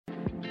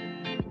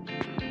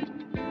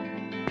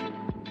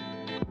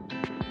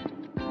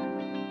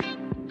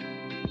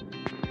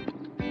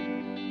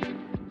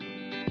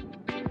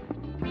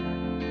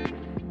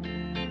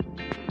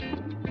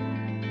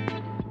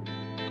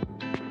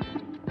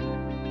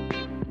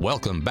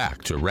Welcome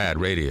back to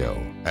Rad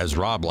Radio. As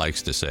Rob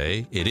likes to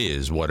say, it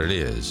is what it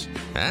is.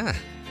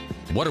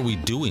 What are we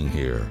doing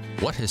here?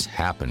 What has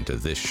happened to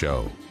this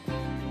show?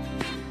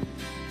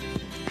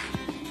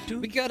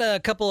 We got a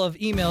couple of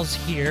emails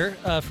here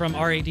from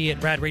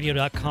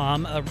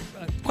rad@radradio.com.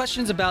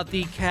 Questions about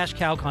the Cash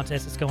Cow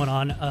contest that's going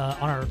on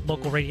our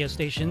local radio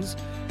stations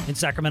in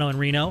Sacramento and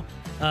Reno.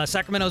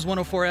 Sacramento's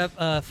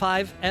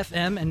 104.5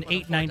 FM and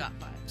 890.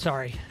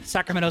 Sorry,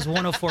 Sacramento's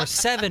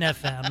 104.7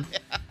 FM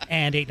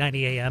and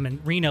 890 AM,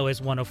 and Reno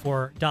is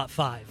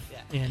 104.5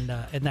 in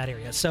that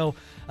area. So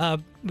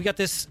we got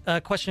this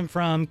question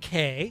from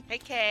Kay. Hey,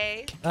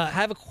 Kay. I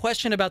have a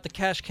question about the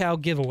Cash Cow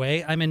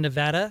giveaway. I'm in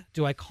Nevada.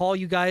 Do I call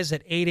you guys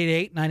at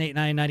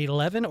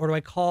 888-989-9811, or do I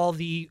call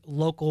the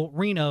local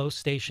Reno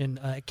station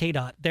at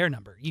KDOT, their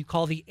number? You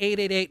call the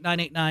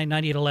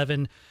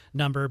 888-989-9811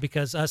 number,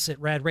 because us at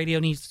Rad Radio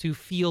needs to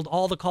field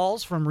all the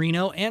calls from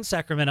Reno and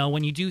Sacramento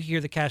when you do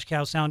hear the Cash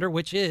Cow sounder,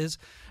 which is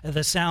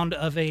the sound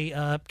of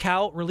a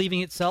cow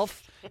relieving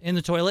itself in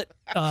the toilet.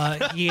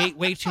 He ate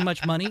way too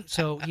much money,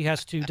 so he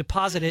has to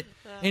deposit it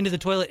into the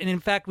toilet. And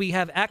in fact, we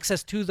have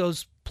access to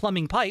those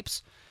plumbing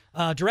pipes,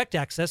 direct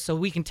access, so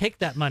we can take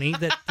that money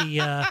that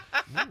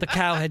the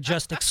cow had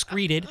just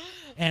excreted,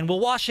 and we'll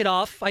wash it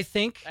off, I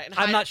think.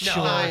 I'm not sure.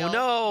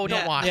 No,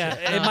 don't wash it.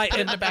 It Put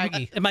it in a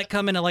baggie. It might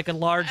come in a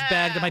large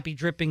bag that might be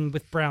dripping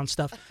with brown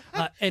stuff.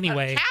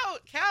 Anyway.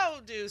 Cow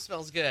dew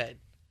smells good.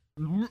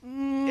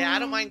 Yeah, I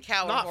don't mind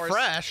cow or horse. Not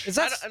fresh.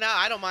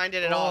 I don't mind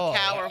it at all.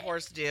 Cow or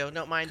horse dew.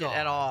 Don't mind it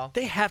at all.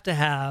 They have to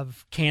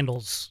have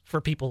candles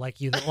for people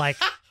like you that like.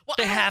 Well,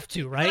 they have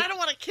to, right? But I don't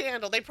want a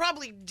candle. They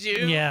probably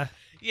do. Yeah.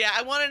 Yeah,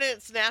 I want it in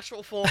its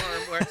natural form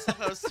where it's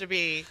supposed to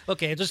be.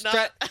 Okay, just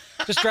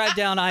drive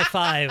down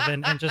I-5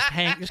 and just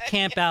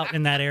camp out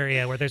in that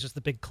area where there's just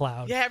the big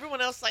cloud. Yeah, everyone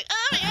else like,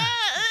 oh yeah,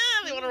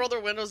 they want to roll their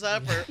windows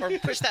up or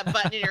push that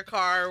button in your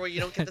car where you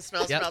don't get the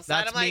smell from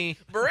outside. That's I'm me.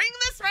 like, bring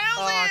the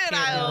smells in.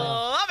 I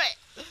love it.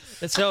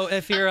 So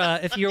if you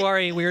are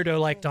a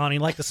weirdo like Donnie,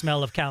 like the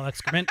smell of cow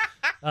excrement,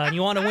 and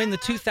you want to win the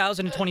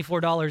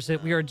 $2,024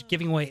 that we are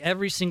giving away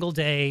every single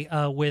day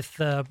with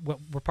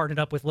we're partnered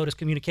up with Lotus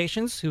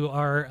Communications, who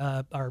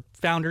are our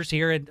founders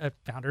here. And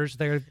founders,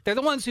 they're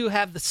the ones who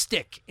have the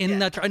stick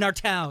in our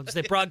towns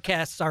that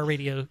broadcasts our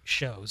radio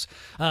shows.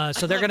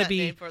 So they're going to be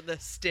name for the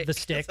stick. The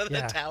stick. The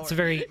tower. It's a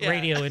very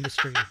radio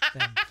industry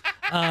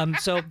thing.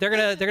 So they're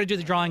gonna do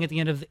the drawing at the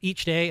end of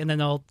each day, and then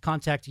they'll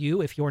contact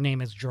you if your name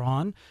is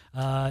drawn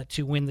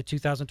to win the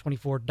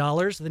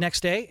 $2,024 the next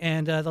day,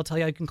 and they'll tell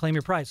you how you can claim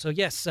your prize. So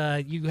yes,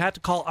 you have to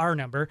call our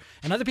number.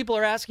 And other people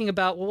are asking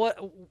about,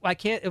 well,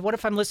 what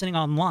if I'm listening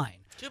online?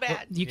 Too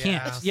bad. Well, you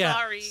can't. Yeah.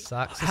 Sorry.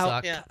 Sucks.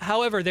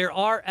 However, there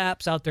are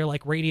apps out there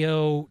like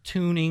radio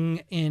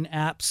tuning in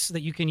apps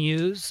that you can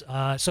use.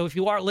 So if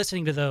you are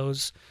listening to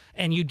those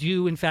and you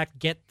do, in fact,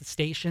 get the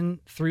station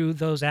through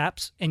those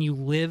apps and you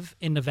live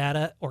in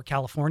Nevada or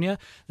California,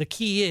 the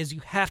key is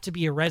you have to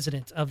be a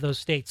resident of those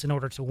states in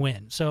order to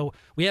win. So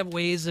we have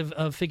ways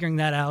of figuring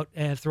that out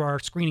through our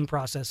screening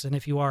process. And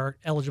if you are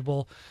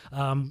eligible,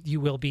 you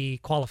will be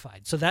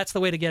qualified. So that's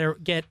the way to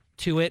get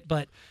to it.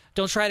 But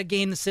don't try to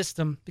game the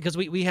system, because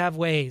we have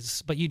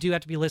ways, but you do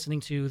have to be listening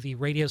to the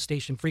radio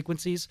station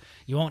frequencies.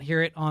 You won't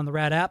hear it on the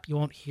Rad app. You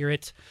won't hear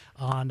it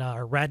on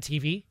our Rad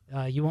TV.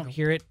 You won't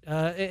hear it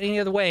any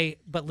other way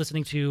but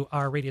listening to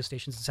our radio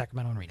stations in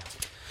Sacramento and Reno.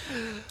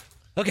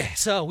 Okay,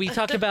 so we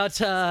talked about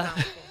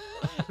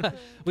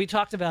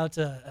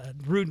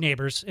rude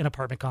neighbors in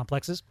apartment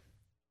complexes,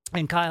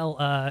 and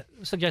Kyle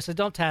suggested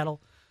don't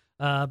tattle.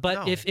 But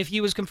no. if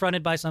he was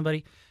confronted by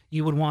somebody,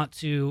 you would want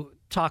to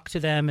talk to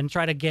them and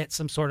try to get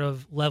some sort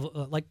of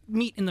level,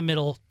 meet in the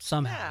middle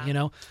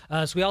somehow,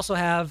 So we also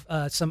have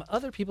some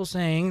other people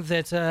saying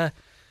that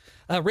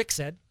Rick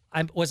said,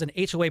 I was an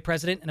HOA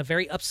president in a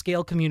very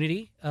upscale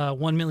community,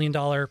 $1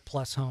 million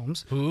plus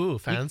homes. Ooh,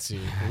 fancy.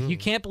 You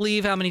can't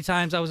believe how many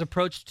times I was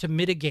approached to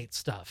mitigate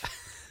stuff.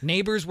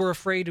 Neighbors were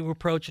afraid to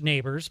approach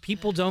neighbors.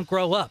 People don't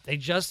grow up. They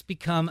just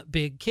become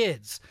big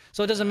kids.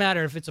 So it doesn't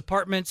matter if it's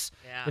apartments,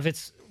 if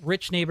it's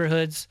rich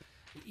neighborhoods.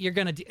 You're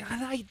going to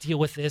I deal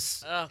with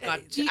this. Oh,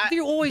 God.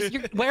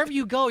 Wherever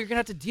you go, you're going to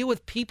have to deal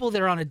with people that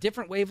are on a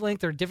different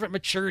wavelength or a different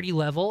maturity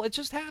level. It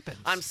just happens.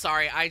 I'm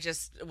sorry. I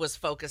just was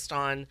focused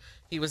on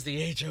he was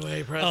the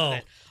HOA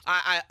president.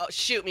 I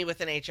shoot me with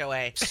an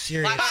HOA.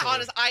 Seriously.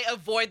 I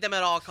avoid them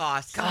at all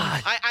costs.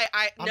 God.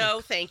 No,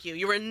 thank you.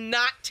 You are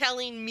not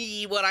telling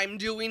me what I'm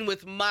doing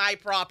with my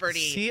property.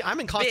 See, I'm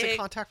in constant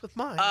contact with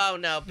mine. Oh,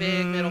 no.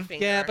 Big middle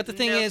finger. Yeah, but the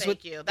thing is,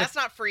 thank you. That's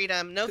not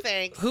freedom. No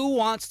thanks. Who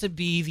wants to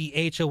be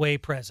the HOA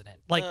president?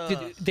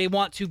 They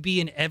want to be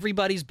in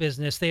everybody's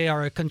business. They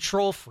are a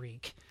control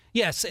freak.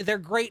 Yes, they're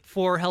great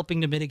for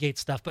helping to mitigate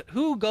stuff, but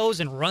who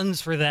goes and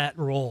runs for that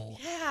role?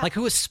 Yeah.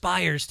 Who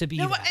aspires to be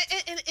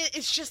that? And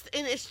it's just,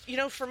 and it's,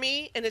 for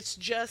me, and it's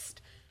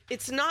just,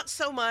 it's not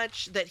so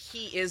much that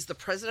he is the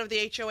president of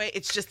the HOA,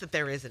 it's just that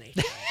there is an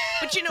HOA.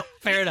 But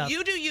Fair enough.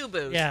 You do you,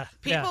 Booze. Yeah,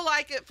 People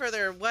like it for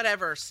their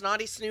whatever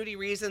snotty, snooty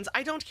reasons.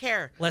 I don't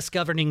care. Less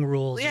governing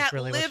rules. Yeah, is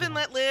really live what you and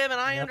want. let live.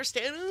 And I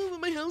understand. Oh,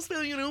 my house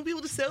fell. Be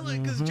able to sell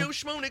it because Joe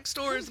Schmo next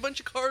door has a bunch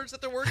of cars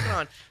that they're working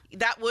on.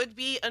 That would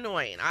be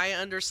annoying. I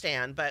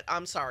understand, but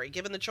I'm sorry.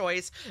 Given the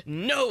choice,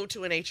 no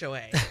to an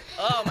HOA.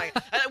 Oh my!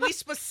 We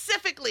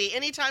specifically,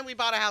 anytime we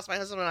bought a house, my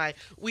husband and I,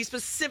 we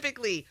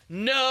specifically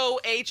no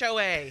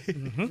HOA.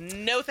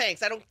 No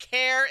thanks. I don't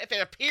care if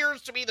it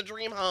appears to be the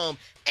dream home.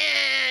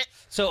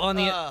 So on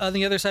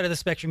the other side of the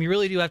spectrum, you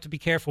really do have to be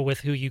careful with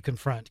who you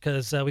confront,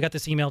 because we got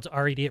this email to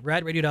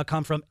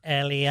red@radradio.com from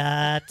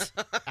Elliot.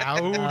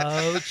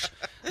 Ouch.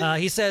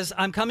 He says,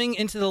 I'm coming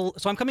into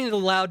the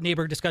loud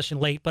neighbor discussion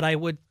late, but I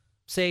would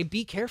say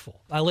be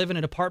careful. I live in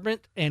an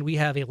apartment and we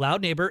have a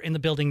loud neighbor in the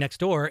building next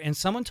door, and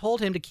someone told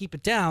him to keep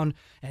it down,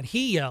 and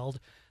he yelled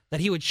that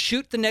he would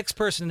shoot the next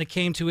person that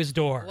came to his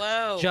door.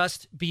 Whoa.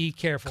 Just be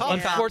careful. Calm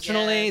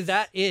Unfortunately, yes.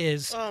 that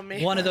is Oh,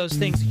 man. one of those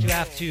things that you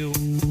have to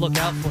look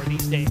out for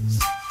these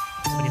days.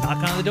 When you knock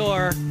on the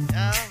door,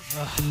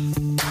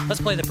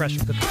 let's play the pressure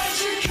cooker.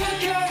 Pressure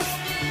cooker,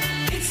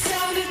 it's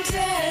time to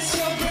test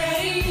your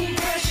brain.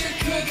 Pressure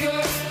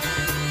cooker,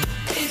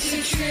 it's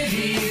a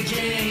trivia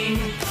game.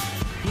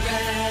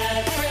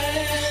 Red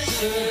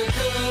pressure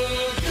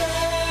cooker.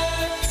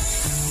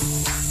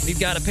 We've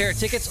got a pair of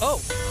tickets. Oh,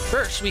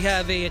 first, we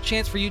have a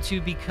chance for you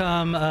to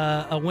become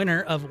a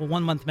winner of a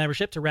 1-month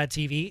membership to Rad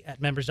TV at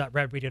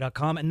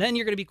members.radradio.com. And then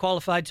you're going to be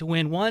qualified to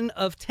win one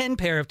of 10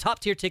 pair of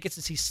top-tier tickets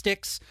to see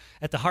Styx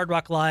at the Hard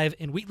Rock Live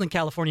in Wheatland,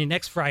 California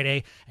next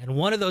Friday. And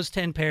one of those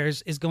 10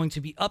 pairs is going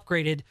to be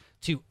upgraded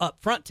to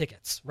up-front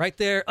tickets. Right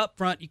there, up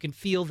front, you can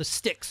feel the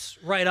sticks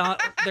right on.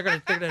 They're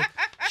gonna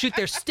shoot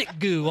their stick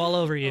goo all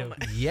over you.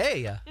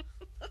 Yeah.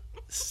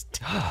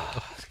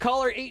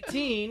 Caller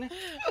 18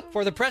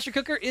 for the pressure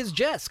cooker is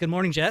Jess. Good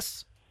morning,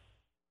 Jess.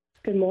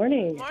 Good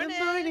morning.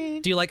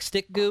 Morning. Do you like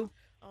stick goo?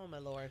 Oh my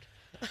Lord.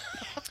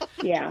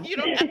 Yeah. You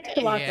don't have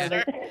to. Lots of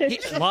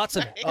it. Lots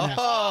of it.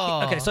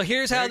 Oh. Okay, so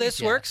here's how Very this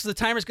good. works. The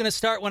timer's going to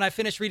start when I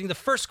finish reading the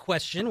first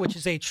question, which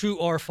is a true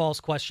or false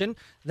question.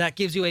 That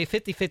gives you a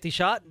 50-50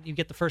 shot. You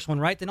get the first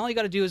one right. Then all you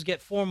got to do is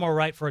get 4 more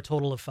right for a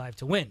total of 5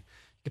 to win.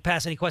 You can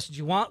pass any questions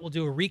you want. We'll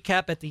do a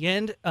recap at the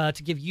end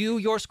to give you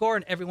your score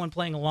and everyone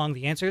playing along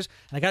the answers.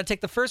 And I got to take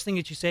the first thing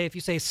that you say. If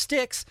you say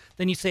sticks,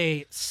 then you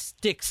say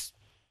sticks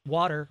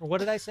water. Or what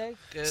did I say?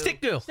 Goo.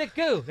 Stick goo. Stick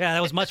goo. Yeah,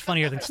 that was much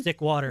funnier than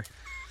stick water.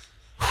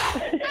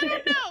 I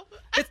don't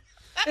know.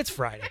 It's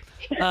Friday.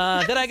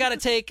 Then I got to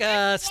take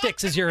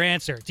sticks as your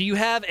answer. Do you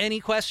have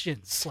any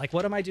questions? Like,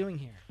 what am I doing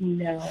here?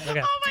 No.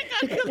 Okay. Oh my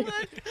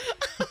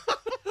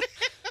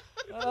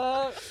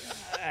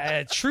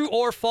God. True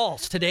or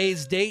false?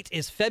 Today's date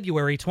is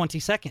February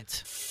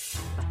 22nd.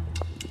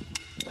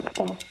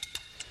 False.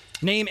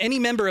 Name any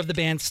member of the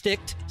band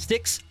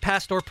Styx,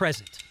 past or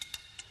present.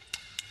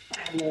 I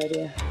have no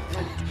idea.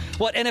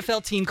 What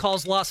NFL team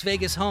calls Las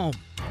Vegas home?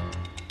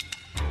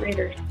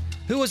 Raiders.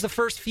 Who was the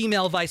first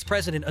female vice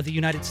president of the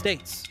United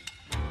States?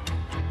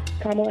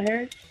 Kamala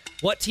Harris.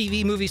 What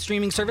TV movie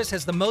streaming service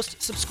has the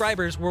most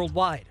subscribers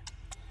worldwide?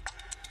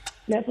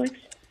 Netflix.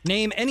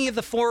 Name any of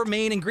the 4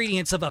 main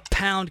ingredients of a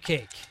pound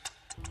cake.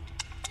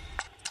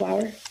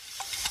 Flour.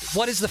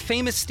 What is the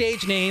famous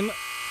stage name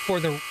for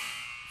the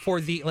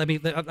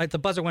the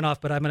buzzer went off,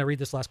 but I'm going to read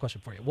this last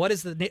question for you. What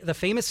is the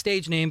famous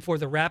stage name for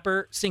the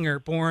rapper singer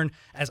born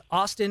as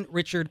Austin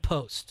Richard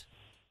Post?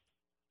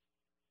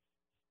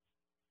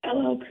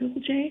 LL Cool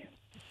J.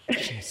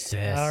 Jesus.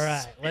 All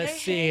right,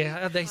 let's see.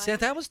 They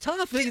said that was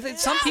tough. Some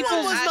That people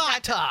one was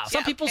not tough.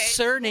 Some people's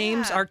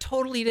surnames are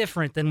totally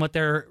different than what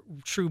their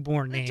true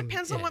born name It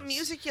depends on what is.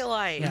 music you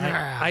like.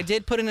 Yeah, I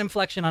did put an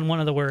inflection on one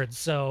of the words,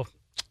 so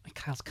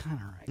Kyle's kind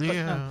of right. But,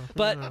 Yeah.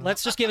 but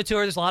let's just give it to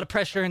her. There's a lot of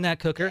pressure in that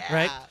cooker,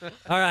 right?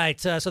 All right.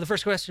 So the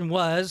first question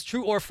was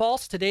true or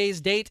false.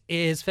 Today's date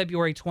is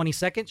February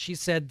 22nd. She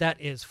said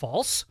that is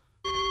false.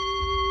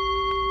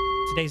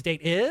 Today's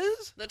date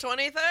is? The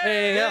 23rd.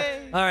 There you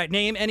go. All right.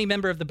 Name any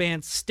member of the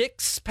band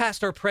Styx,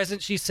 past or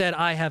present. She said,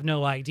 I have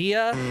no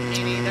idea.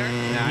 Me neither.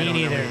 I Me don't know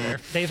neither. either.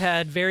 They've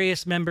had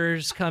various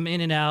members come in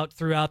and out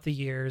throughout the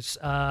years.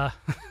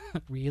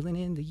 Reeling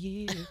in the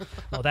years.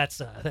 Oh, that's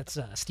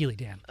Steely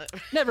Dan.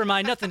 Never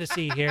mind, nothing to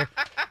see here.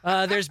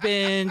 There's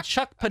been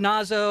Chuck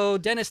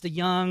Panazzo, Dennis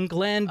DeYoung,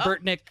 Glenn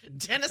Burtnick,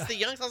 Dennis the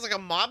Young sounds like a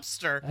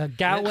mobster.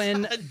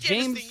 Gowan, Dennis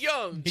James the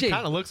Young. He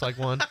kind of looks like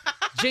one.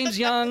 James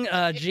Young,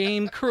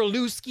 James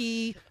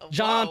Kurlewski,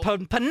 John Whoa.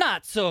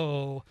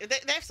 Panazzo. They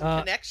have some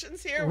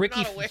connections here Ricky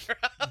we're not aware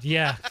of.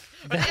 Yeah.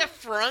 Are they a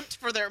front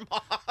for their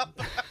mob?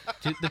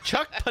 Dude, the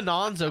Chuck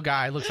Panazzo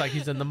guy looks like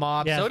he's in the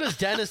mob. Yeah. So does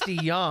Dennis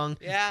DeYoung.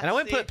 Yeah, And I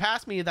wouldn't see? put it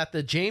past me that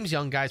the James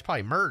Young guy's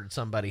probably murdered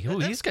somebody. Ooh,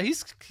 he's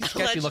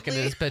sketchy looking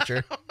in his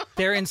picture.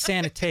 They're in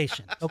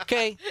sanitation.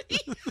 Okay.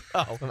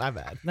 Oh, my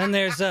bad. Then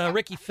there's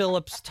Ricky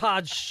Phillips,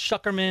 Todd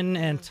Schuckerman,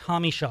 and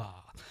Tommy Shaw.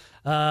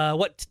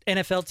 What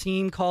NFL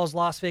team calls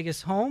Las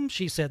Vegas home?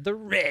 She said the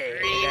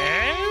Raiders.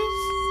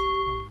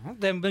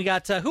 Then we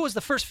got who was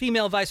the first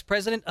female vice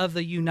president of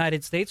the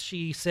United States?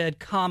 She said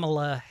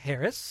Kamala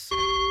Harris.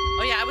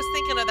 Oh yeah, I was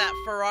thinking of that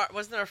Ferrari.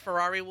 Wasn't there a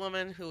Ferrari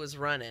woman who was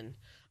running?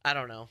 I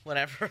don't know.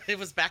 Whatever. It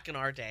was back in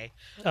our day.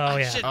 Oh I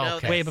yeah, should know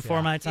Okay. way this.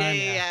 before my Yeah, time.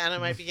 yeah, and I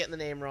might be getting the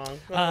name wrong.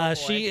 Oh,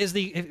 She boy. is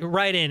the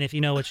right in if you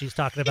know what she's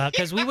talking about,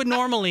 because we would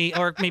normally,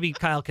 or maybe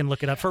Kyle can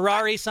look it up.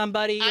 Ferrari,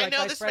 somebody. I like know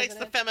vice this makes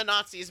the president.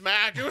 feminazis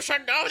mad. You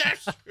should know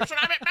this. You should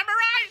have it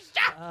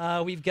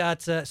memorized. We've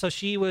got so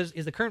she is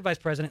the current vice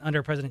president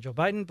under President Joe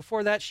Biden.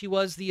 Before that, she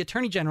was the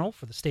attorney general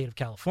for the state of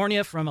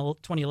California from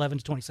 2011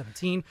 to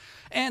 2017,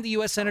 and the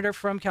U.S. senator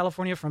from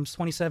California from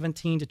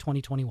 2017 to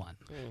 2021.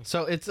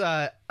 So it's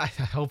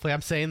hopefully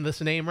I'm saying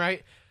this name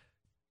right.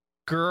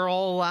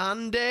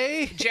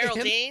 Gerlande?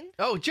 Geraldine.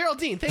 Oh,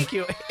 Geraldine, thank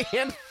you.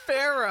 And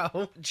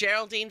Farrow.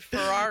 Geraldine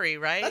Ferrari,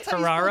 right? That's how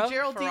you Ferraro? spell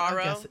Geraldine. I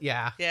Ferraro? guess-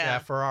 Yeah, Yeah. yeah,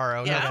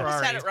 Ferraro. yeah, no, I Ferrari.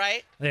 almost said it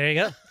right. There you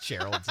go.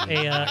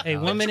 Geraldine. A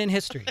woman in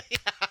history.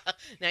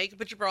 Now you can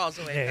put your bras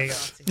away. There you go.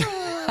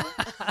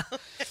 feminazi.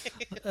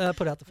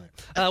 Put out the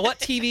fire. What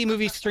TV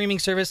movie streaming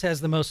service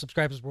has the most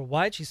subscribers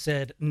worldwide? She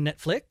said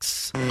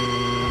Netflix.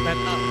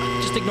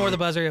 Just ignore the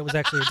buzzer. It was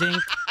actually a ding.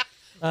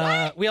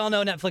 We all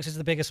know Netflix is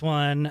the biggest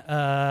one.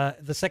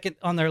 The second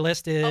on their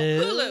list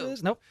is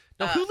Hulu. Nope.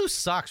 No, Hulu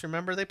sucks.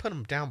 Remember, they put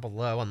them down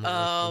below on the,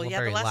 Oh the yeah,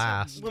 very the last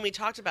last. time when we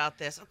talked about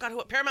this. Oh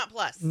God, Paramount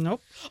Plus.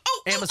 Nope.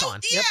 Oh, Amazon.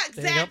 yeah, Yep,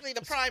 there you go. exactly.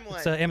 The Prime one.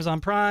 It's Amazon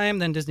Prime,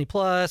 then Disney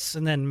Plus,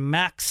 and then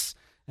Max,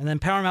 and then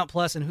Paramount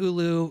Plus and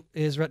Hulu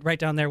is right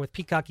down there with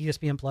Peacock,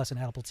 ESPN Plus, and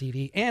Apple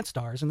TV, and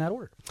Stars in that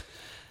order.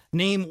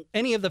 Name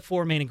any of the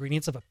four main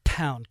ingredients of a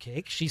pound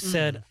cake. She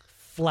said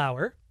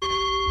flour.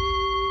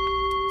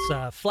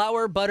 It's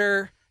flour,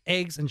 butter,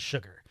 eggs, and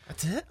sugar.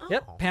 That's it?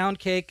 Yep, Oh. pound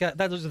cake.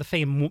 Those are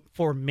the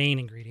four main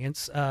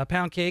ingredients.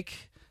 Pound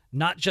cake,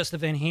 not just a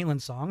Van Halen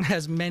song,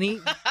 has many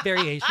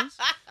variations,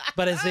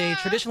 but is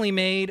traditionally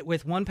made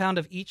with 1 pound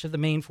of each of the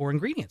main four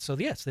ingredients. So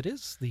yes, it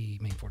is the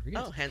main four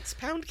ingredients. Oh, hence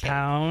pound cake.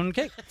 Pound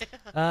cake.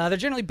 They're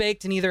generally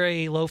baked in either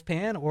a loaf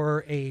pan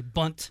or a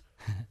bunt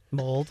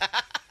mold.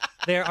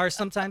 They are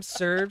sometimes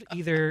served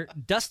either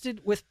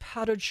dusted with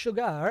powdered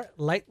sugar,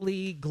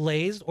 lightly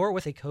glazed, or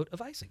with a coat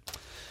of icing.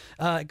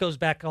 It goes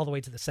back all the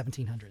way to the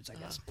 1700s, I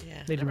guess.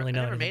 Yeah, They didn't really know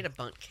I never anything. made a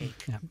bunt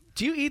cake.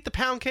 Do you eat the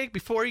pound cake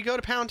before you go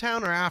to Pound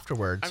Town or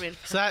afterwards? I mean,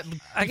 is that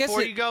I guess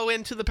before it- you go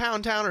into the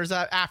Pound Town, or is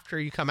that after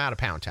you come out of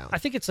Pound Town? I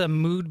think it's a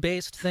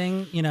mood-based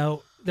thing. You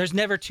know, there's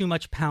never too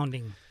much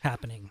pounding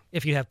happening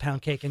if you have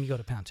pound cake and you go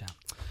to Pound Town.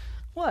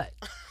 What?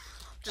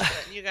 Just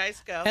letting you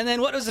guys go. And then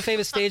what was the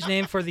famous stage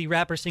name for the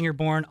rapper-singer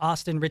born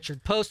Austin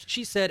Richard Post?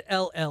 She said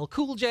LL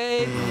Cool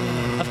J.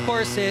 Of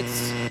course,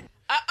 it's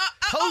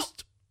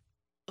Post.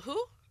 Who?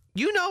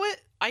 You know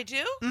it. I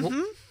do?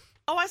 Mm-hmm.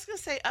 Oh, I was gonna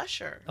say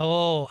Usher.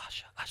 oh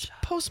Usher.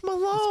 Post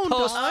Malone.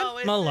 Post Dawn. Oh,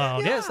 is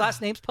Malone. it? Yeah, his Yeah.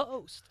 last name's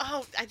Post.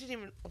 Oh, I didn't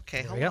even.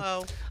 Okay, There we go.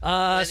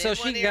 hello. Went So in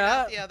she one ear,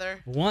 out got the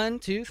other. 1,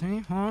 2,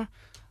 3, 4,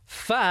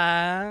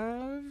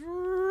 5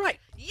 right.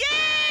 Yay!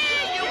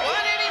 You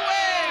won anyway!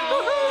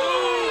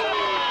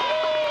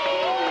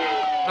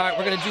 All right,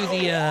 we're going to do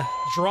the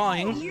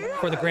drawing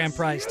for the grand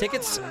prize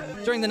tickets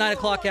during the 9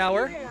 o'clock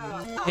hour.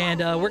 And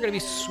we're going to be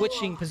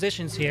switching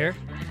positions here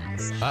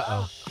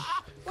Uh-oh.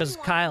 because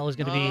Kyle is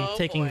going to be Oh,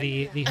 taking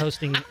boy. the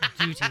hosting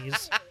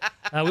duties.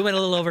 We went a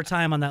little over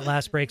time on that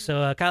last break.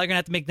 So, Kyle, you're going to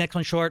have to make the next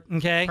one short,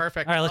 okay?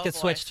 Perfect. All right, let's Oh, get boy.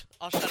 switched.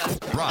 I'll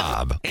shut up.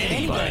 Rob,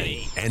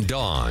 anybody, and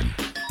Dawn.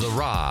 The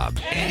Rob,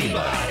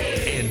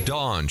 anybody, and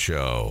Dawn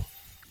Show.